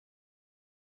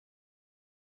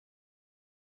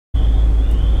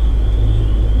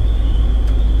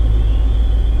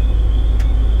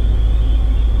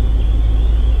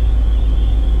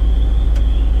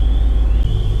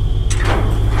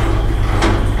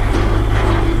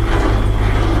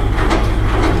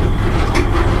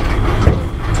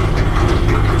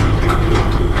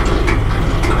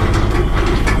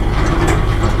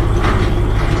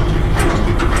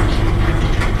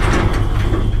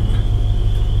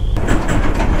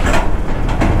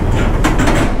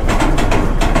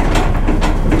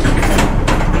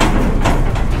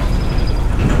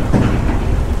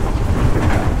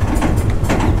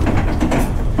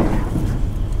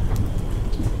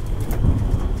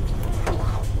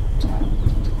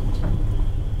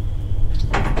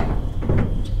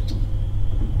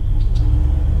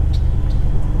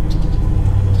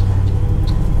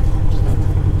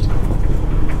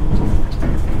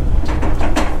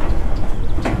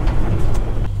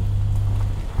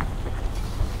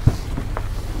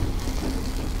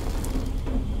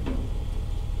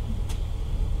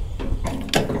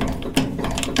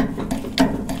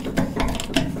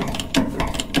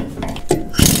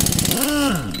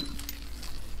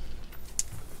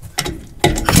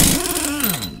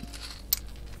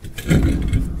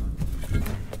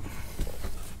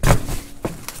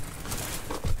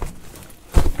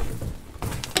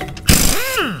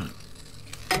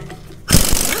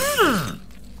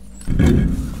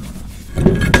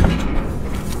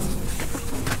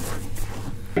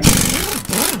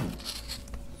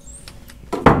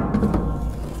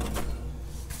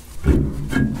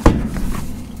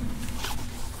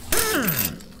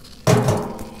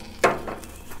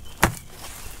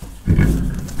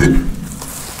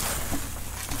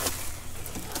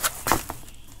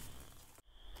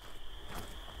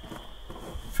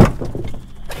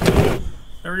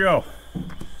There we go.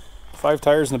 5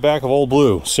 tires in the back of Old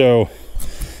Blue. So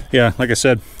yeah, like I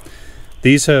said,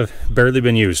 these have barely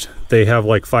been used. They have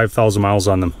like 5,000 miles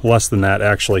on them. Less than that,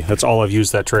 actually. That's all I've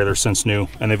used that trailer since new,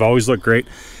 and they've always looked great.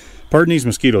 Pardon these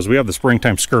mosquitoes. We have the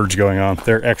springtime scourge going on.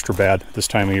 They're extra bad this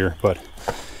time of year, but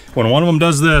when one of them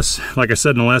does this, like I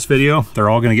said in the last video, they're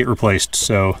all going to get replaced.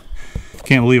 So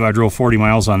can't believe I drove 40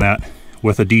 miles on that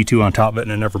with a D2 on top of it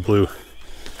and it never blew.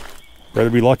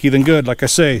 Rather be lucky than good, like I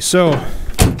say. So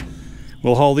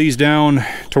we'll haul these down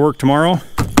to work tomorrow.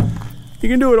 You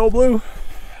can do it, Old Blue,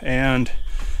 and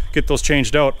get those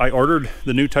changed out. I ordered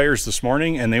the new tires this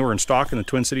morning and they were in stock in the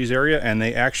Twin Cities area, and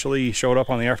they actually showed up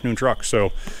on the afternoon truck.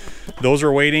 So those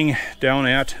are waiting down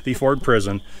at the Ford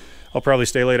prison. I'll probably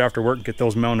stay late after work and get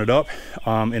those mounted up.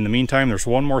 In the meantime, there's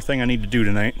one more thing I need to do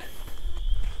tonight.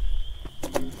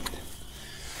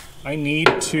 I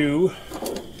need to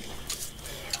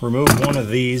remove one of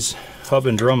these hub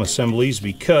and drum assemblies,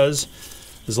 because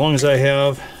as long as I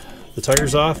have the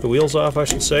tires off, the wheels off I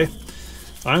should say,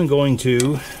 I'm going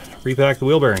to repack the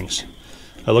wheel bearings.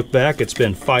 I look back, it's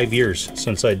been 5 years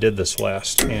since I did this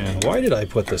last, and why did I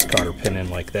put this cotter pin in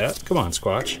like that? Come on,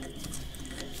 Squatch.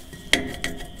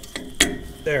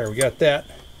 There, we got that.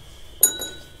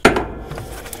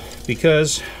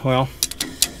 Because, well,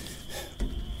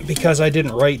 because I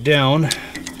didn't write down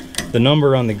the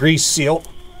number on the grease seal.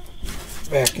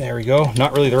 Back, there we go.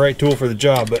 Not really the right tool for the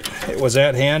job, but it was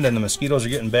at hand, and the mosquitoes are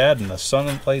getting bad and the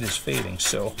sunlight is fading.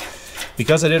 So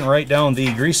because I didn't write down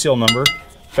the grease seal number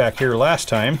back here last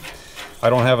time, I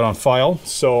don't have it on file,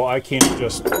 so I can't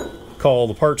just call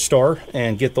the parts store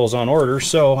and get those on order.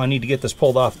 So I need to get this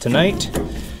pulled off tonight,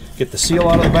 get the seal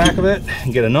out of the back of it,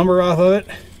 and get a number off of it,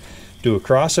 do a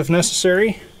cross if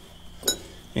necessary,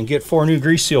 and get 4 new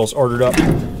grease seals ordered up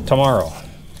tomorrow.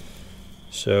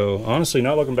 So honestly,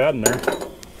 not looking bad in there.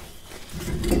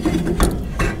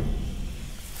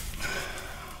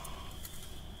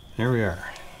 There we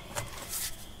are.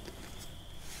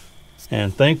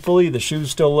 And thankfully the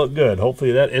shoes still look good.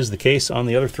 Hopefully that is the case on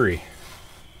the other 3.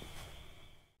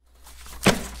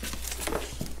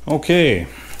 Okay,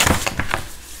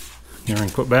 we're going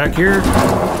to put back here.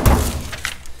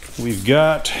 We've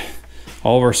got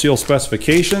all of our seal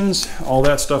specifications. All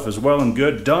that stuff is well and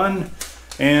good done.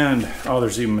 And oh,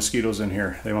 there's even mosquitoes in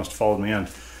here. They must have followed me in.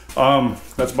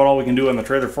 That's about all we can do on the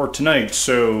trailer for tonight.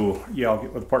 So yeah, I'll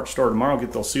get with the parts store tomorrow,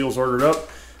 get those seals ordered up.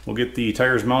 We'll get the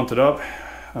tires mounted up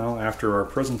after our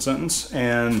prison sentence,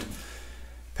 and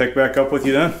pick back up with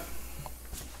you then.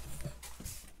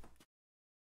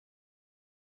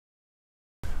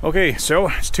 Okay, so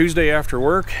it's Tuesday after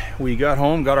work. We got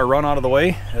home, got our run out of the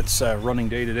way. It's a running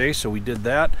day today, so we did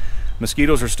that.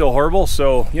 Mosquitoes are still horrible,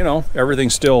 so you know,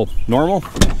 everything's still normal.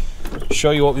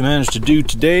 Show you what we managed to do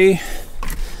today.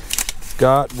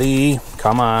 Got the,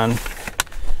 come on,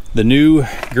 the new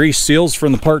grease seals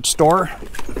from the parts store.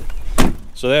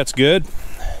 So that's good.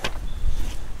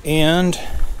 And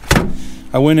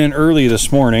I went in early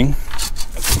this morning.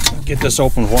 Get this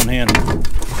open with one hand.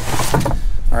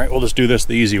 All right, we'll just do this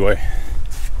the easy way.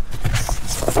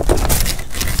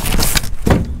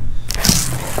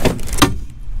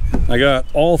 I got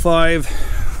all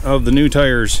 5 of the new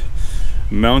tires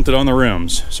mounted on the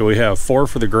rims. So we have 4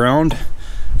 for the ground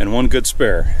and 1 good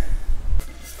spare.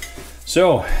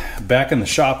 So back in the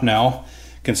shop now,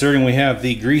 considering we have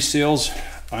the grease seals,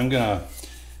 I'm gonna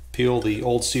peel the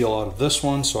old seal out of this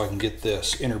one so I can get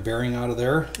this inner bearing out of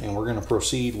there, and we're gonna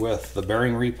proceed with the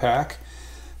bearing repack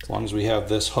as long as we have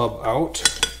this hub out.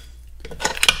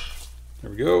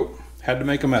 There we go. Had to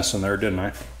make a mess in there, didn't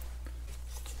I?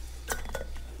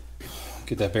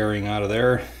 Get that bearing out of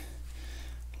there.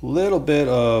 Little bit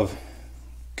of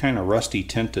kind of rusty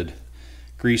tinted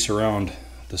grease around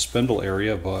the spindle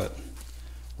area, but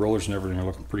rollers and everything are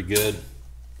looking pretty good.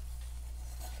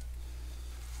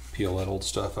 Peel that old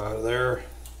stuff out of there.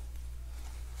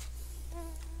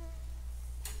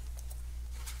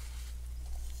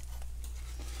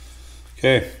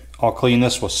 Okay, I'll clean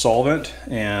this with solvent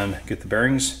and get the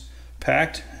bearings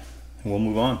packed, and we'll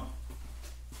move on.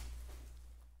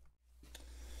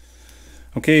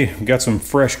 Okay, we got some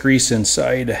fresh grease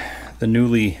inside the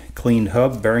newly cleaned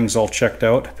hub. Bearings all checked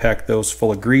out. Packed those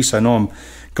full of grease. I know I'm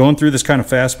going through this kind of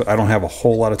fast, but I don't have a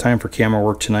whole lot of time for camera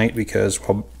work tonight because,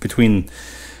 well, between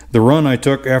the run I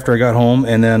took after I got home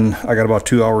and then I got about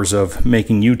 2 hours of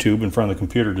making YouTube in front of the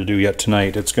computer to do yet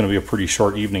tonight, it's going to be a pretty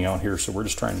short evening out here, so we're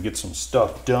just trying to get some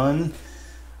stuff done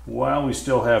while we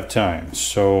still have time.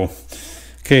 So,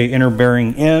 okay, inner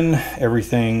bearing in,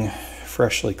 everything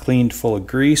freshly cleaned, full of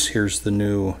grease. Here's the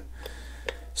new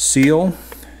seal.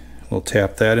 We'll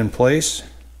tap that in place.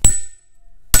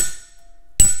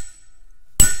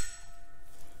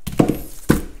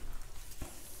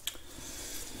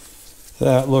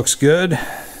 That looks good.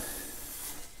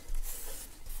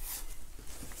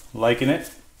 Liking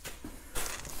it.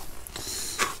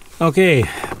 Okay,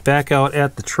 back out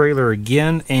at the trailer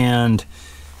again and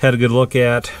had a good look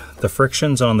at the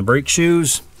frictions on the brake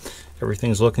shoes.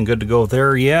 Everything's looking good to go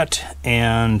there yet.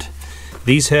 And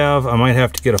these have, I might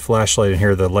have to get a flashlight in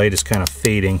here, the light is kind of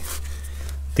fading.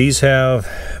 These have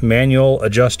manual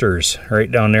adjusters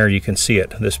right down there. You can see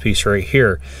it, this piece right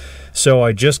here. So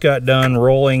I just got done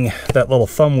rolling that little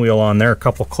thumb wheel on there, a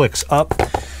couple clicks up.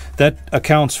 That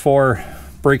accounts for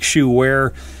brake shoe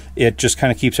wear. It just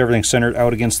kind of keeps everything centered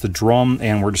out against the drum,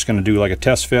 and we're just going to do like a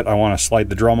test fit. I want to slide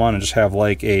the drum on and just have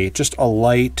like just a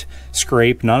light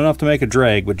scrape, not enough to make a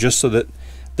drag, but just so that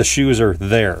the shoes are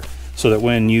there, so that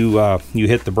when you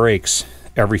hit the brakes,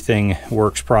 everything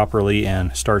works properly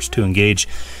and starts to engage.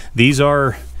 These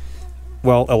are,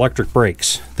 well, electric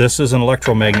brakes. This is an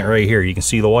electromagnet right here. You can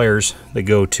see the wires that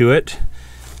go to it,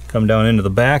 come down into the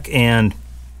back, and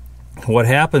what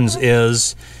happens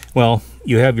is, well,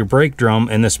 you have your brake drum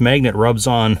and this magnet rubs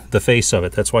on the face of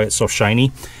it. That's why it's so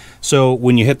shiny. So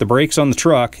when you hit the brakes on the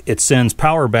truck, it sends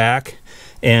power back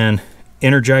and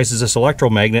energizes this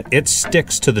electromagnet. It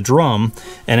sticks to the drum,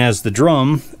 and as the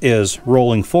drum is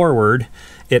rolling forward,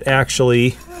 it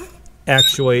actually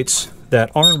actuates that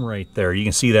arm right there. You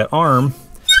can see that arm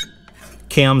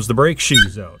cams the brake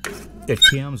shoes out. It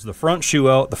cams the front shoe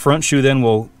out. The front shoe then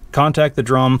will contact the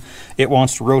drum. It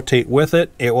wants to rotate with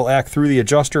it. It will act through the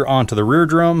adjuster onto the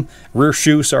rear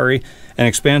shoe, sorry, and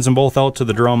expands them both out to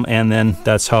the drum, and then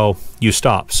that's how you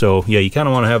stop. So yeah, you kind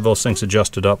of want to have those things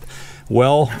adjusted up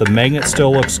well. The magnet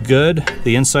still looks good.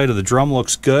 The inside of the drum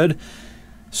looks good.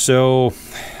 So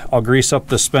I'll grease up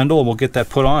the spindle and we'll get that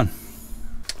put on.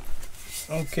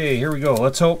 Okay, here we go.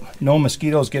 Let's hope no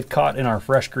mosquitoes get caught in our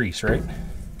fresh grease, right?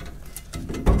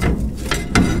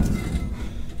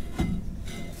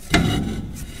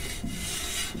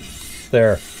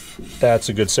 There. That's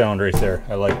a good sound right there.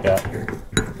 I like that.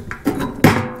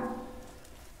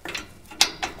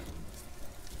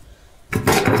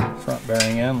 Front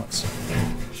bearing in.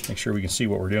 Let's make sure we can see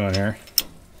what we're doing here.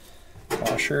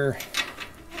 Washer.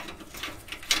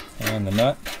 And the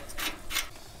nut.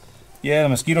 Yeah, the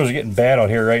mosquitoes are getting bad out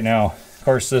here right now. Of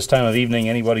course, this time of evening,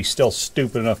 anybody still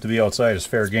stupid enough to be outside is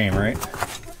fair game, right?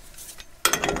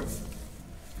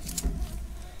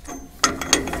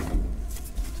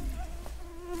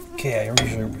 Okay,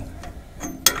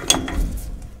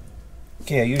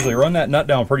 I usually run that nut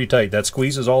down pretty tight. That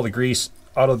squeezes all the grease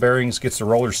out of the bearings, gets the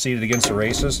rollers seated against the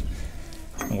races.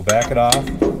 And we'll back it off.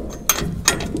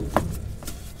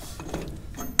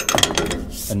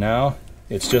 And now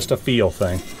it's just a feel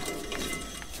thing.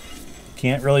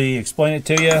 Can't really explain it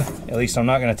to you. At least I'm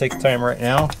not going to take the time right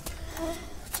now.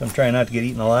 So I'm trying not to get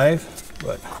eaten alive.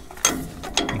 But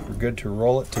I think we're good to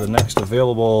roll it to the next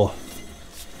available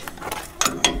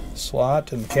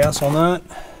slot in the castle nut,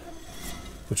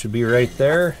 which would be right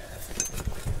there.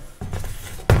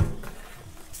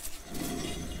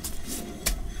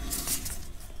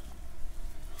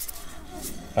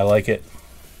 I like it.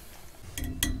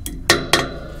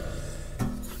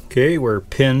 Okay, we're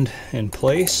pinned in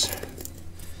place.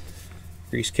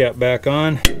 Grease cap back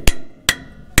on.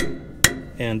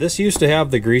 And this used to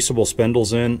have the greasable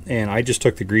spindles in, and I just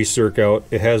took the grease zerk out.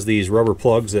 It has these rubber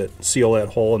plugs that seal that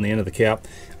hole in the end of the cap.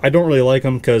 I don't really like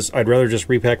them because I'd rather just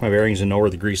repack my bearings and know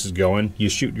where the grease is going. You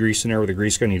shoot grease in there with a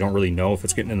grease gun, you don't really know if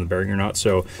it's getting in the bearing or not.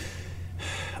 So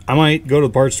I might go to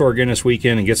the parts store again this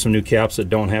weekend and get some new caps that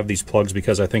don't have these plugs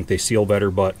because I think they seal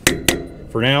better. But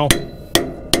for now,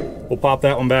 we'll pop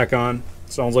that one back on.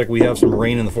 Sounds like we have some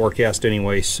rain in the forecast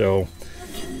anyway, so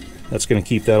that's going to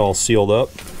keep that all sealed up.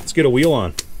 Let's get a wheel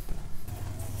on.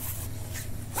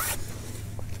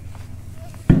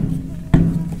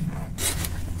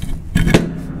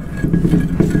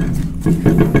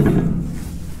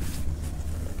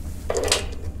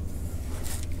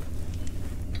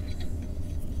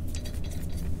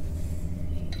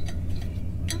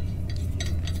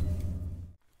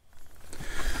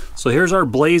 So here's our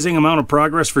blazing amount of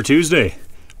progress for Tuesday.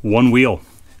 One wheel.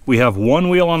 We have one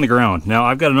wheel on the ground. Now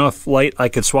I've got enough light I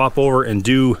could swap over and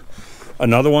do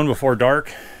another one before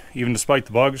dark, even despite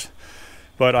the bugs.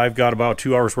 But I've got about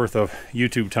 2 hours worth of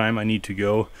YouTube time I need to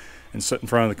go and sit in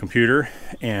front of the computer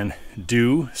and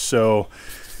do. So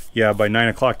yeah, by 9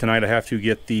 o'clock tonight I have to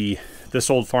get the This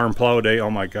Old Farm Plow Day, oh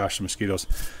my gosh, the mosquitoes,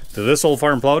 the This Old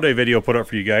Farm Plow Day video put up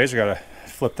for you guys. I gotta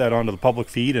flip that onto the public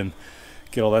feed and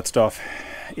get all that stuff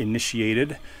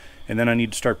initiated. And then I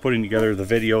need to start putting together the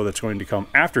video that's going to come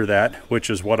after that, which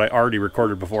is what I already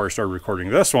recorded before I started recording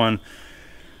this one.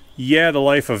 Yeah, the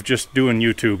life of just doing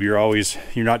YouTube,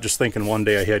 you're not just thinking one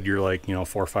day ahead, you're like, you know,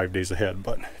 4 or 5 days ahead,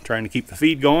 but trying to keep the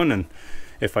feed going. And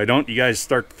if I don't, you guys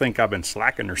start to think I've been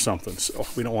slacking or something, so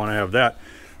we don't want to have that.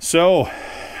 So,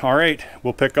 all right,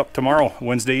 we'll pick up tomorrow,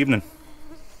 Wednesday evening.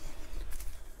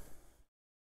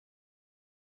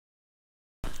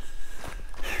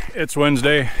 It's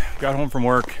Wednesday, got home from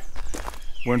work,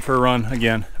 went for a run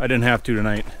again. I didn't have to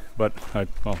tonight, but I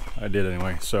did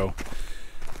anyway. So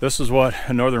this is what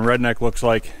a northern redneck looks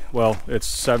like. Well, it's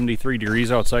 73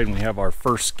 degrees outside and we have our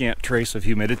first scant trace of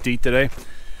humidity today.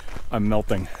 I'm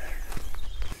melting.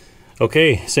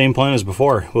 Okay, same plan as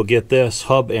before. We'll get this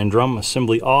hub and drum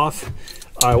assembly off.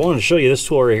 I wanted to show you this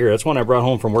tool right here. That's one I brought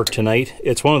home from work tonight.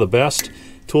 It's one of the best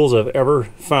tools I've ever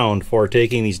found for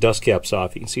taking these dust caps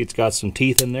off. You can see it's got some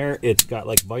teeth in there. It's got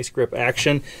like vice grip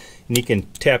action, and you can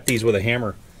tap these with a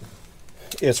hammer.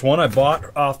 It's one I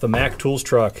bought off the Mac Tools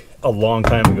truck a long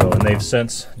time ago, and they've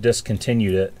since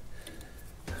discontinued it.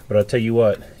 But I'll tell you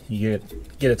what, you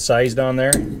get it sized on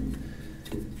there.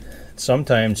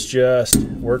 Sometimes just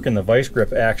working the vice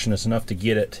grip action is enough to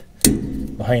get it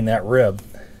behind that rib.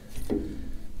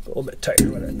 A little bit tighter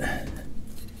with it.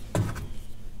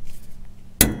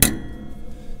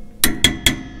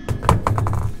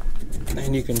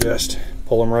 And you can just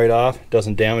pull them right off.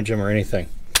 Doesn't damage them or anything.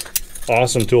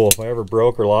 Awesome tool. If I ever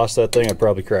broke or lost that thing, I'd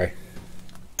probably cry.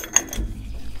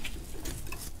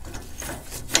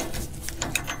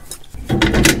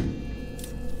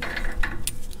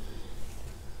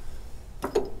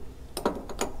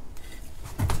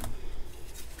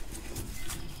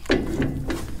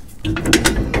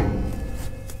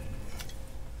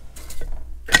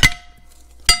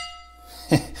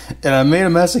 And I made a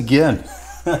mess again.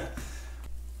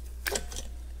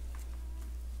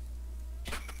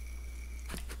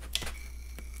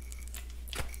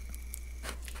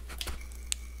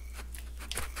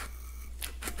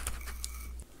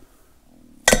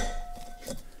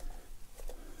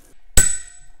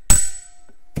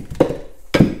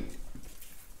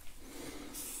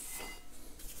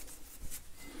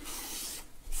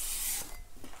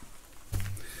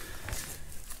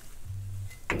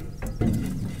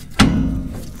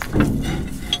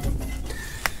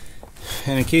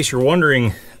 And in case you're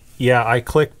wondering, yeah, I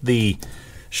clicked the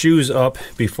shoes up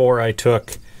before I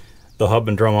took the hub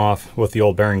and drum off with the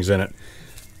old bearings in it.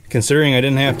 Considering I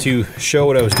didn't have to show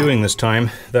what I was doing this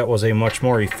time, that was a much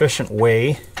more efficient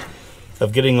way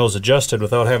of getting those adjusted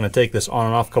without having to take this on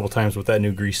and off a couple times with that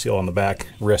new grease seal on the back,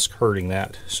 risk hurting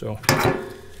that. So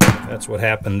that's what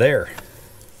happened there.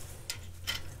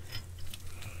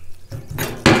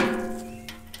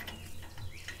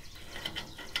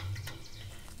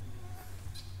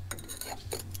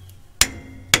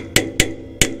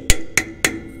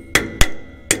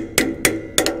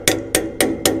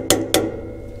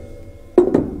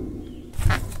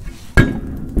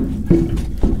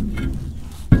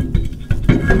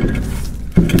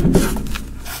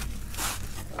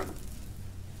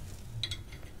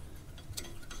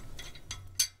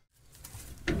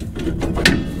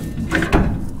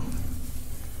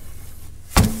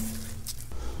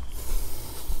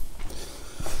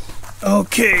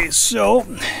 Okay, so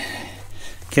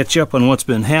catch up on what's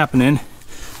been happening.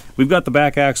 We've got the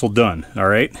back axle done, all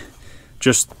right?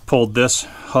 Just pulled this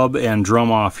hub and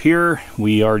drum off here.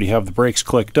 We already have the brakes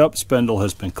clicked up. Spindle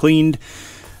has been cleaned.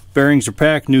 Bearings are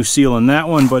packed, new seal in that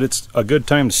one, but it's a good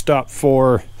time to stop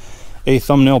for a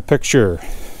thumbnail picture.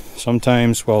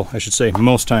 Sometimes, well, I should say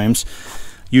most times,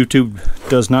 YouTube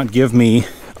does not give me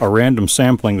a random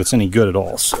sampling that's any good at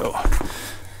all. So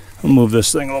I'll move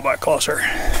this thing a little bit closer.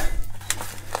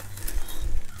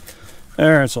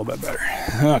 There, it's a little bit better.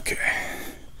 Okay.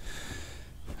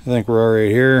 I think we're all right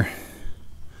here.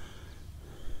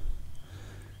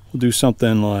 We'll do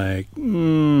something like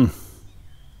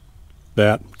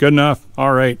that. Good enough.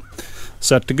 All right.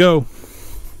 Set to go.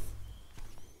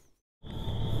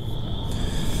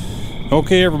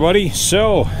 Okay, everybody.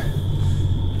 So,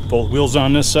 both wheels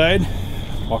on this side.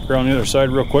 Walk around the other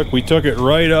side real quick. We took it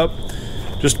right up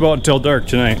just about until dark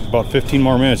tonight. About 15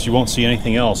 more minutes. You won't see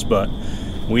anything else, but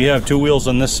we have two wheels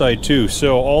on this side too.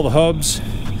 So all the hubs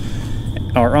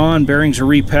are on, bearings are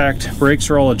repacked, brakes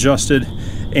are all adjusted,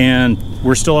 and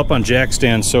we're still up on jack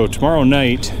stands, so tomorrow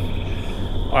night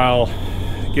I'll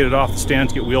get it off the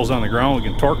stands, get wheels on the ground. We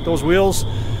can torque those wheels,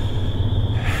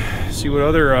 see what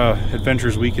other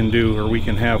adventures we can do or we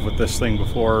can have with this thing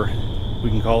before we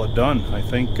can call it done. I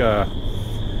think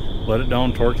let it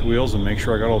down, torque the wheels, and make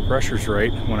sure I got all the pressures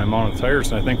right when I mount the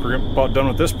tires, and I think we're about done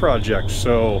with this project.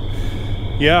 So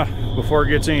yeah, before it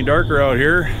gets any darker out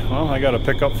here, well, I got to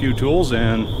pick up a few tools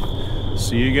and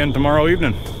see you again tomorrow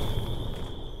evening.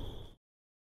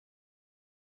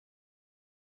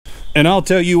 And I'll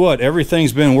tell you what,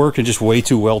 everything's been working just way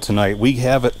too well tonight. We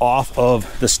have it off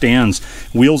of the stands.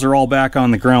 Wheels are all back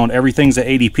on the ground. Everything's at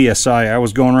 80 psi. I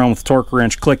was going around with the torque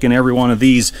wrench, clicking every one of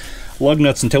these lug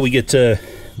nuts until we get to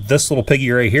this little piggy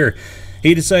right here.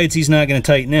 He decides he's not going to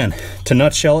tighten in. To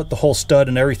nutshell it, the whole stud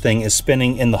and everything is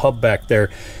spinning in the hub back there.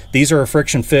 These are a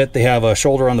friction fit. They have a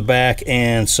shoulder on the back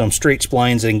and some straight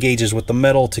splines that engages with the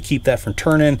metal to keep that from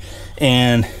turning.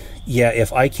 And yeah,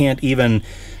 if I can't even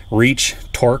reach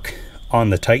torque on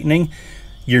the tightening,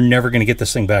 you're never going to get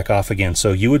this thing back off again.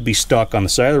 So you would be stuck on the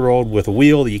side of the road with a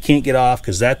wheel that you can't get off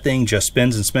because that thing just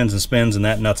spins and spins and spins, and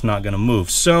that nut's not going to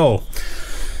move. So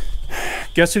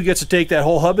guess who gets to take that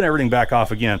whole hub and everything back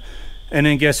off again? And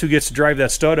then guess who gets to drive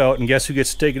that stud out, and guess who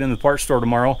gets to take it in the parts store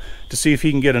tomorrow to see if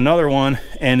he can get another one,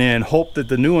 and then hope that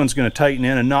the new one's going to tighten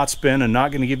in and not spin and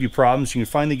not going to give you problems. You can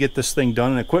finally get this thing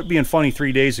done, and it quit being funny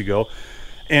 3 days ago.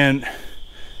 And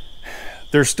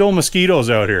there's still mosquitoes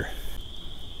out here.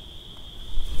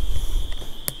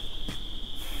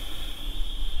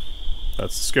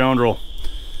 That's the scoundrel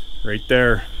right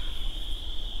there.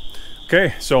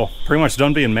 Okay, so pretty much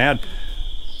done being mad.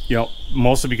 You know,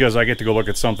 mostly because I get to go look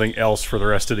at something else for the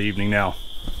rest of the evening now.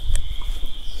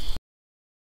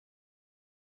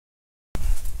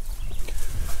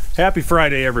 Happy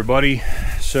Friday, everybody.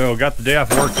 So got the day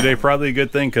off of work today, probably a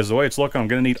good thing because the way it's looking, I'm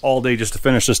gonna need all day just to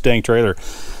finish this dang trailer.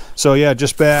 So yeah,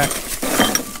 just back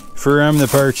from the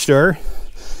parts store,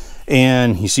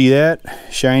 and you see that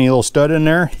shiny little stud in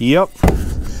there? Yep.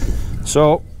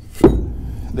 So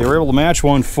they were able to match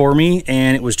one for me,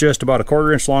 and it was just about a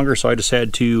 1/4 inch longer, so I just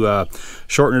had to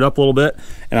shorten it up a little bit.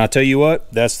 And I'll tell you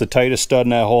what, that's the tightest stud in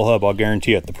that whole hub, I'll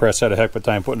guarantee it. The press had a heck of a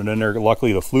time putting it in there.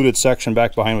 Luckily the fluted section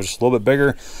back behind was just a little bit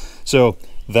bigger, so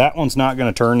that one's not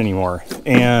going to turn anymore.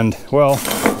 And well,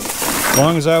 as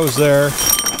long as I was there,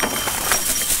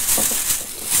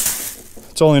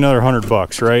 it's only another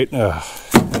 $100, right?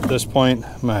 At this point,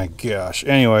 my gosh.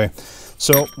 Anyway,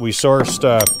 so we sourced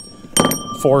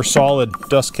 4 solid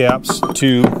dust caps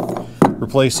to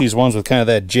replace these ones with kind of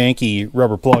that janky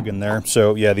rubber plug in there.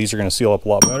 So yeah, these are going to seal up a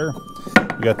lot better.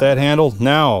 We got that handled.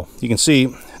 Now you can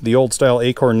see the old style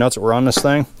acorn nuts that were on this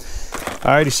thing.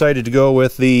 I decided to go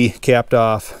with the capped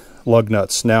off lug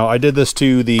nuts. Now I did this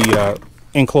to the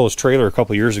enclosed trailer a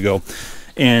couple years ago,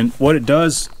 and what it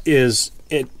does is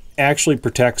it actually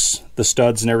protects the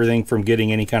studs and everything from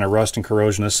getting any kind of rust and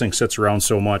corrosion. This thing sits around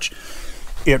so much,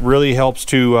 it really helps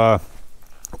to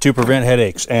prevent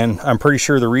headaches. And I'm pretty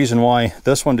sure the reason why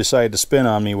this one decided to spin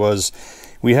on me was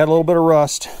we had a little bit of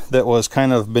rust that was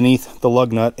kind of beneath the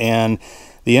lug nut, and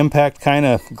the impact kind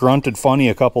of grunted funny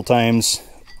a couple times,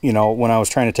 you know, when I was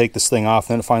trying to take this thing off.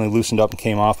 Then it finally loosened up and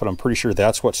came off, but I'm pretty sure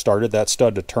that's what started that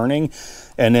stud to turning.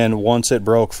 And then once it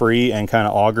broke free and kind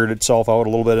of augured itself out a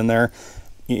little bit in there,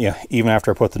 yeah, even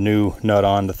after I put the new nut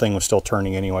on, the thing was still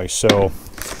turning anyway. So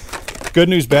good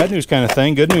news, bad news kind of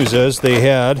thing. Good news is we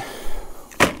have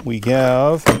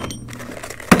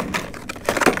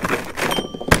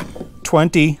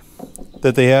 20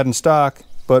 that they had in stock,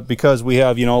 but because we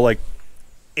have, you know, like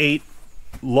 8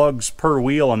 lugs per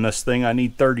wheel on this thing, I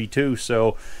need 32.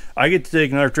 So I get to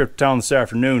take another trip to town this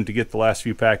afternoon to get the last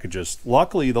few packages.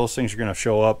 Luckily those things are going to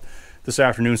show up this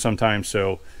afternoon sometime,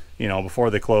 so you know, before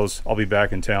they close I'll be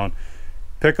back in town,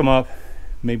 pick them up.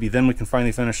 Maybe then we can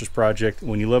finally finish this project.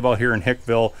 When you live out here in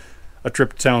Hickville, a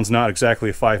trip to town's not exactly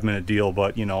a 5-minute deal,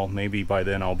 but you know, maybe by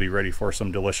then I'll be ready for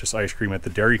some delicious ice cream at the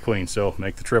Dairy Queen, so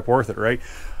make the trip worth it, right?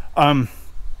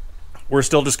 We're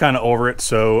still just kind of over it,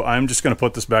 so I'm just going to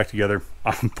put this back together.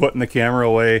 I'm putting the camera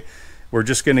away. We're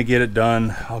just going to get it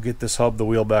done. I'll get this hub, the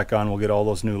wheel back on. We'll get all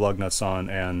those new lug nuts on,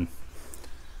 and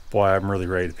boy, I'm really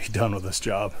ready to be done with this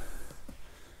job.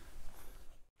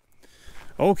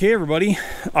 Okay, everybody,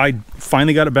 I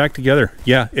finally got it back together.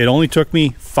 Yeah, it only took me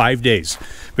 5 days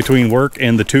between work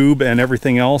and the tube and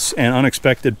everything else, and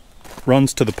unexpected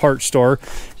runs to the parts store.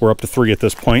 We're up to 3 at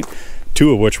this point,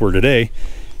 2 of which were today.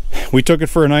 We took it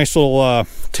for a nice little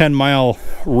 10-mile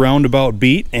roundabout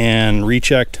beat and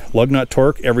rechecked lug nut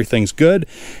torque. Everything's good.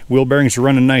 Wheel bearings are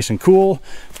running nice and cool.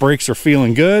 Brakes are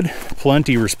feeling good.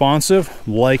 Plenty responsive.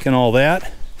 Liking all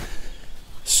that.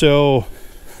 So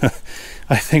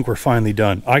I think we're finally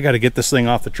done. I got to get this thing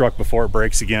off the truck before it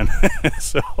breaks again.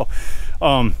 So,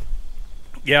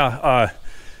 yeah,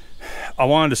 I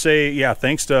wanted to say, yeah,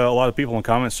 thanks to a lot of people in the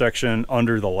comment section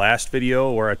under the last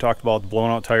video where I talked about the blown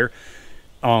out tire.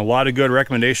 A lot of good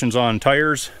recommendations on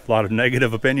tires, a lot of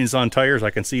negative opinions on tires.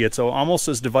 I can see it's almost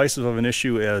as divisive of an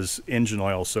issue as engine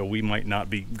oil, so we might not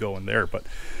be going there. But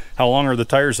how long are the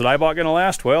tires that I bought going to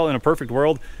last? Well, in a perfect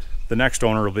world, the next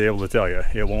owner will be able to tell you.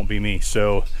 It won't be me.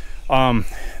 So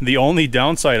the only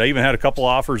downside, I even had a couple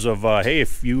offers of, hey,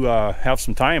 if you have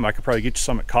some time, I could probably get you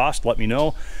some at cost. Let me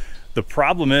know. The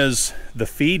problem is the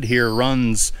feed here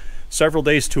runs several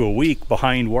days to a week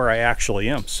behind where I actually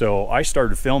am. So I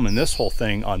started filming this whole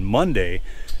thing on Monday,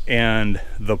 and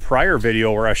the prior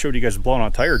video where I showed you guys the blown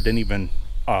out tire didn't even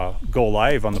go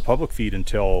live on the public feed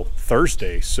until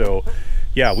Thursday. So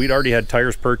yeah, we'd already had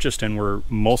tires purchased and we're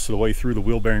most of the way through the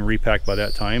wheel bearing repack by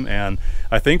that time. And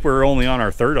I think we're only on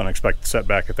our third unexpected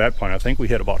setback at that point. I think we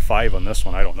hit about 5 on this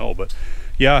one. I don't know, but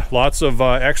yeah, lots of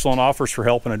excellent offers for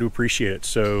help, and I do appreciate it.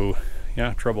 So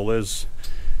yeah, trouble is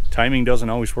timing doesn't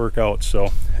always work out. So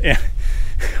yeah.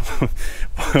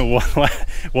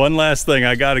 One last thing,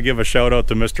 I got to give a shout out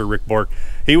to Mr. Rick Bork.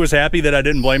 He was happy that I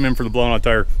didn't blame him for the blown out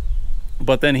tire,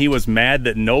 but then he was mad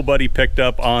that nobody picked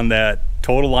up on that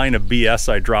total line of BS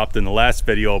I dropped in the last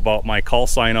video about my call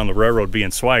sign on the railroad being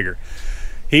swagger.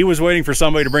 He was waiting for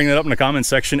somebody to bring that up in the comment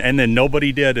section, and then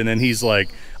nobody did. And then he's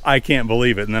like, I can't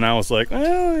believe it. And then I was like,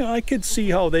 well, I could see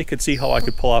how they could see how I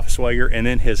could pull off a swagger. And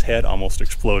then his head almost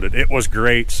exploded. It was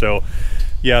great. So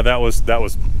yeah, that was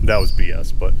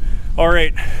BS. But all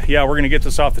right, yeah, we're gonna get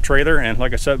this off the trailer. And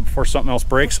like I said, before something else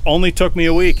breaks, only took me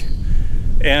a week.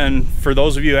 And for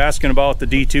those of you asking about the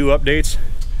D2 updates,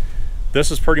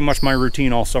 this is pretty much my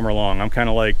routine all summer long. I'm kind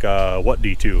of like, what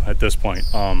D2 at this point?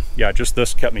 Yeah, just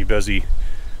this kept me busy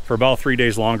for about 3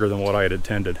 days longer than what I had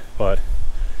intended, but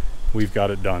we've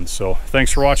got it done. So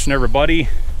thanks for watching, everybody.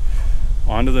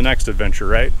 On to the next adventure,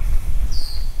 right?